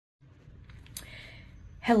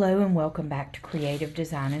Hello and welcome back to Creative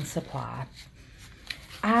Design and Supply.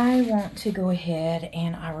 I want to go ahead,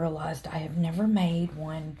 and I realized I have never made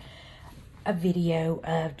a video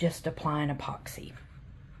of just applying epoxy.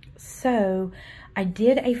 So I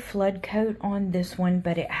did a flood coat on this one,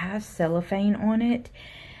 but it has cellophane on it.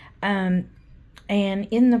 And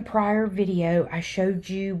in the prior video, I showed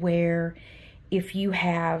you where if you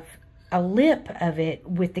have a lip of it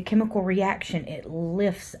with the chemical reaction, it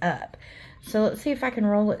lifts up. So let's see if I can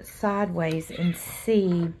roll it sideways and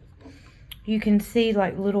see. You can see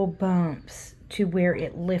like little bumps to where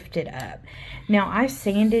it lifted up. Now I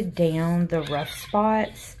sanded down the rough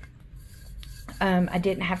spots. I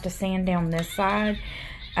didn't have to sand down this side.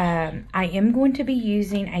 I am going to be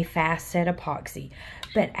using a fast set epoxy.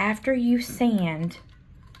 But after you sand,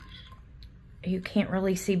 you can't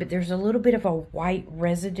really see, but there's a little bit of a white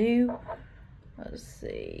residue. Let's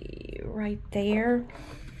see, right there.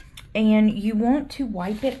 And you want to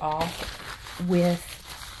wipe it off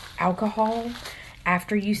with alcohol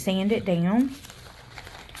after you sand it down.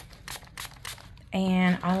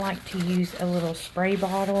 And I like to use a little spray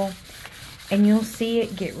bottle. And you'll see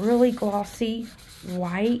it get really glossy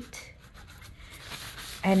white.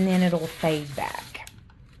 And then it'll fade back.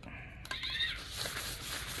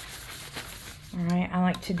 Alright, I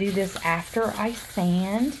like to do this after I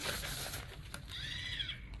sand.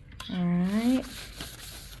 Alright.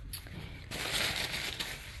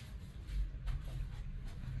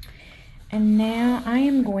 And now I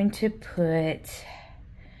am going to put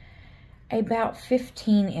about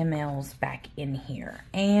 15 mLs back in here.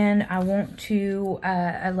 And I want to,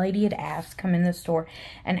 a lady had asked, come in the store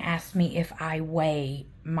and asked me if I weigh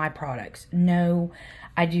my products. No,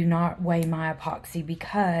 I do not weigh my epoxy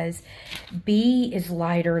because B is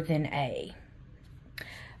lighter than A.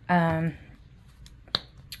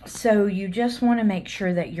 So you just want to make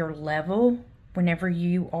sure that you're level whenever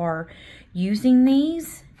you are using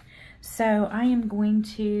these. So I am going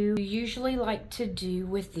to, usually like to do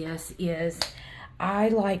with this is I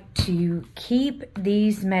like to keep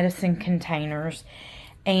these medicine containers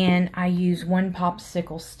and I use one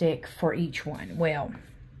popsicle stick for each one. Well,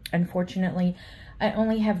 unfortunately, I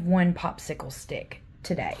only have one popsicle stick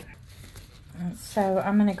today. So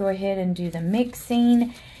I'm going to go ahead and do the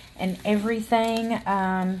mixing and everything.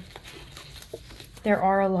 There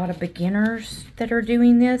are a lot of beginners that are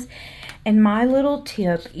doing this. And my little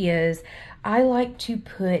tip is I like to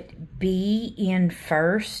put B in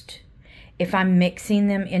first if I'm mixing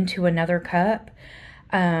them into another cup.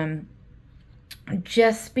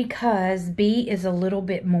 Just because B is a little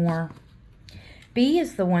bit more, B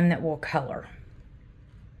is the one that will color.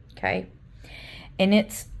 Okay. And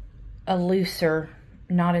it's a looser,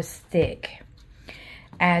 not as thick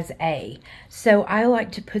as A. So I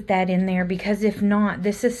like to put that in there because if not,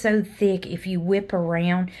 this is so thick, if you whip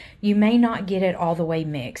around, you may not get it all the way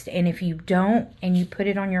mixed. And if you don't, and you put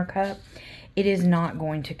it on your cup, it is not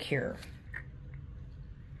going to cure.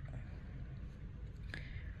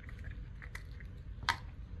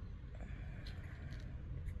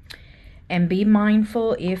 And be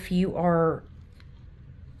mindful if you are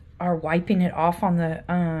wiping it off on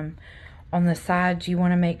the sides, you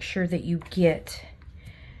want to make sure that you get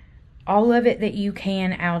all of it that you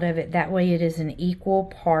can out of it. That way it is an equal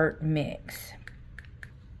part mix.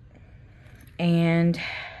 And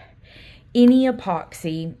any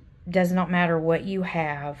epoxy, does not matter what you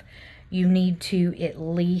have, you need to at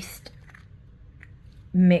least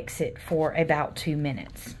mix it for about 2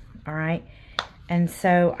 minutes. Alright? And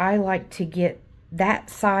so I like to get that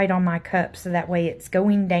side on my cup so that way it's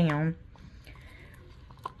going down.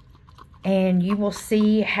 And you will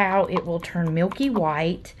see how it will turn milky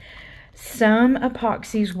white. Some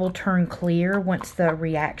epoxies will turn clear once the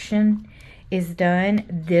reaction is done.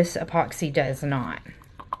 This epoxy does not.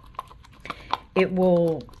 This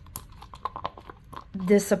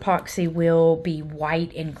epoxy will be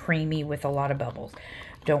white and creamy with a lot of bubbles.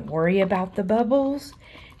 Don't worry about the bubbles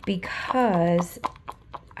because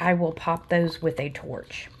I will pop those with a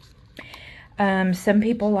torch. Some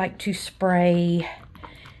people like to spray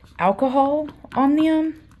alcohol on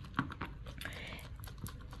them.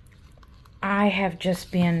 I have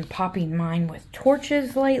just been popping mine with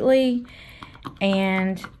torches lately,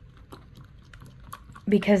 and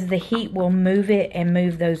because the heat will move it and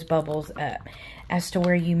move those bubbles up, as to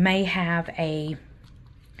where you may have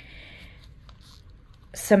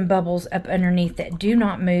some bubbles up underneath that do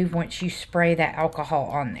not move once you spray that alcohol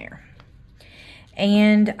on there.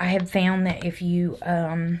 And I have found that if you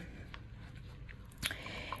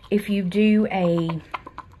do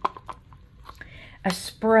a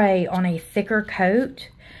spray on a thicker coat,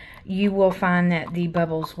 you will find that the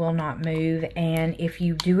bubbles will not move. And if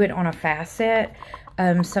you do it on a fast set,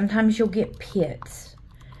 sometimes you'll get pits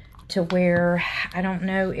to where, I don't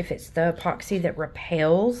know if it's the epoxy that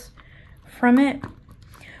repels from it,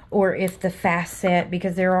 or if the fast set,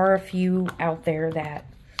 because there are a few out there that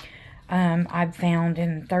I've found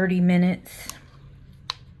in 30 minutes,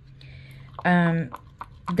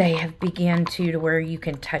 they have begun to where you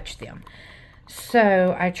can touch them.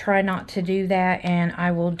 So I try not to do that, and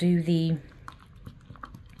I will do the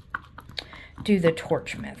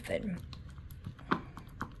torch method.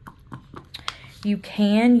 You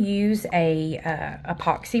can use a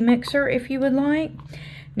epoxy mixer if you would like.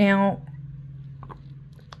 Now,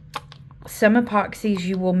 some epoxies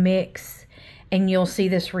you will mix and you'll see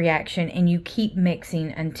this reaction, and you keep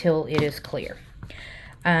mixing until it is clear.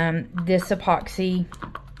 This epoxy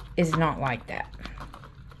is not like that.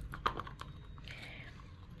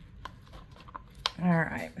 All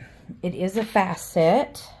right, it is a fast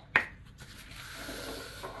set.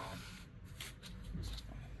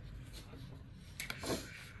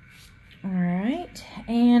 All right,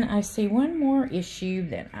 and I see one more issue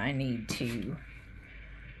that I need to...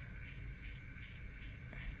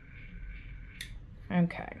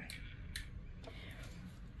 Okay.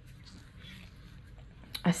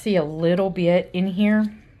 I see a little bit in here,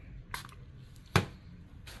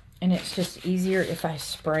 and it's just easier if I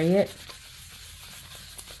spray it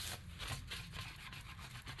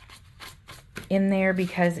in there,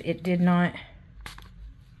 because it did not...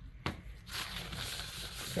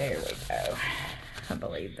 There we go. I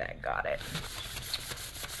believe that got it.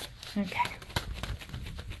 Okay.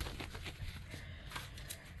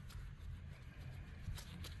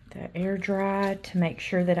 That air dried to make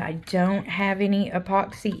sure that I don't have any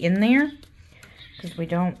epoxy in there, because we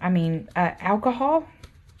don't, alcohol.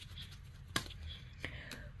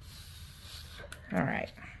 All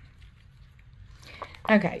right.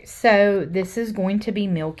 Okay, so this is going to be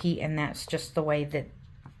milky, and that's just the way that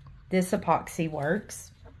this epoxy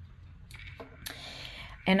works.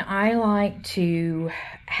 And I like to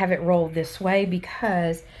have it rolled this way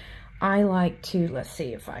because I like to, let's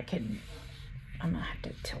see if I can, I'm gonna have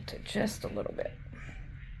to tilt it just a little bit.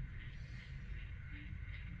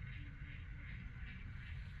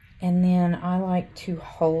 And then I like to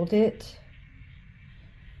hold it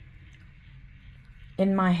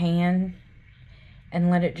in my hand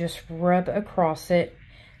and let it just rub across it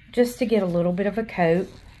just to get a little bit of a coat.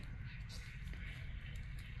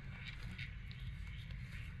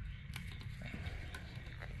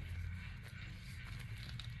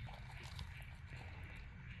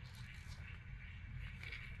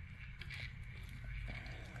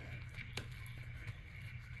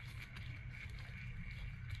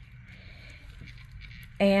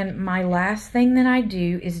 And my last thing that I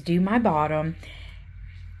do is do my bottom,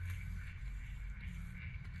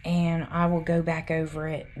 and I will go back over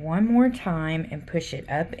it one more time and push it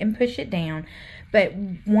up and push it down. But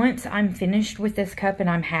once I'm finished with this cup and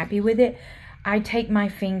I'm happy with it, I take my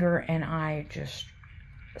finger and I just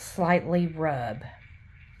slightly rub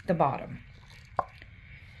the bottom.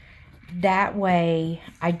 That way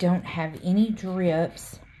I don't have any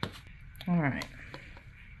drips. All right.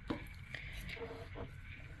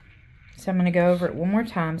 So I'm going to go over it one more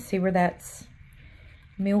time. See where that's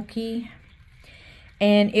milky?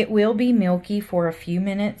 And it will be milky for a few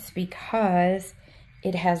minutes because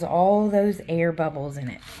it has all those air bubbles in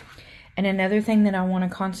it. And another thing that I want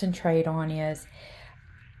to concentrate on is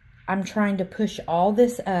I'm trying to push all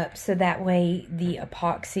this up so that way the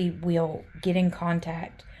epoxy will get in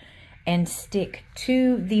contact and stick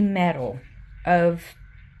to the metal of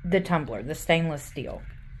the tumbler, the stainless steel.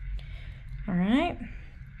 All right.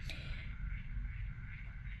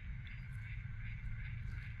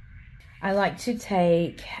 I like to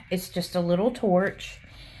take, it's just a little torch,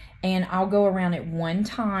 and I'll go around it one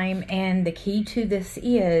time. And the key to this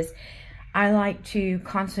is I like to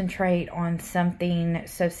concentrate on something.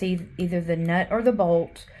 So see either the nut or the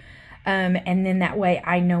bolt. And then that way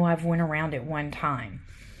I know I've went around it one time.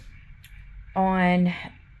 On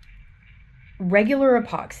regular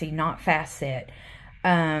epoxy, not fast set,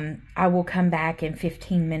 I will come back in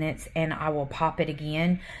 15 minutes and I will pop it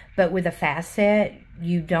again. But with a fast set,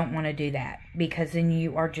 you don't want to do that, because then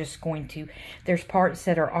you are just going to, there's parts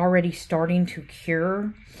that are already starting to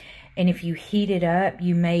cure, and if you heat it up,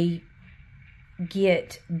 you may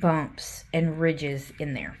get bumps and ridges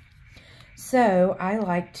in there. So I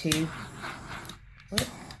like to,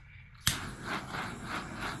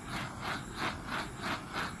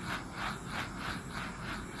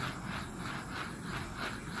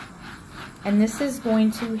 and this is going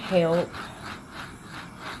to help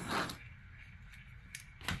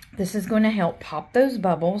This is going to help pop those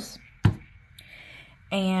bubbles,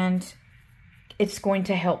 and it's going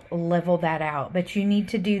to help level that out. But you need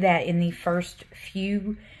to do that in the first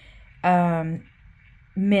few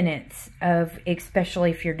minutes of,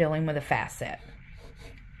 especially if you're dealing with a facet.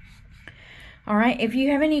 All right, if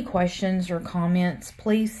you have any questions or comments,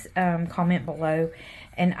 please comment below,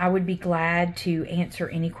 and I would be glad to answer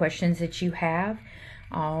any questions that you have.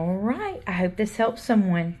 All right, I hope this helps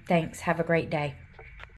someone. Thanks. Have a great day.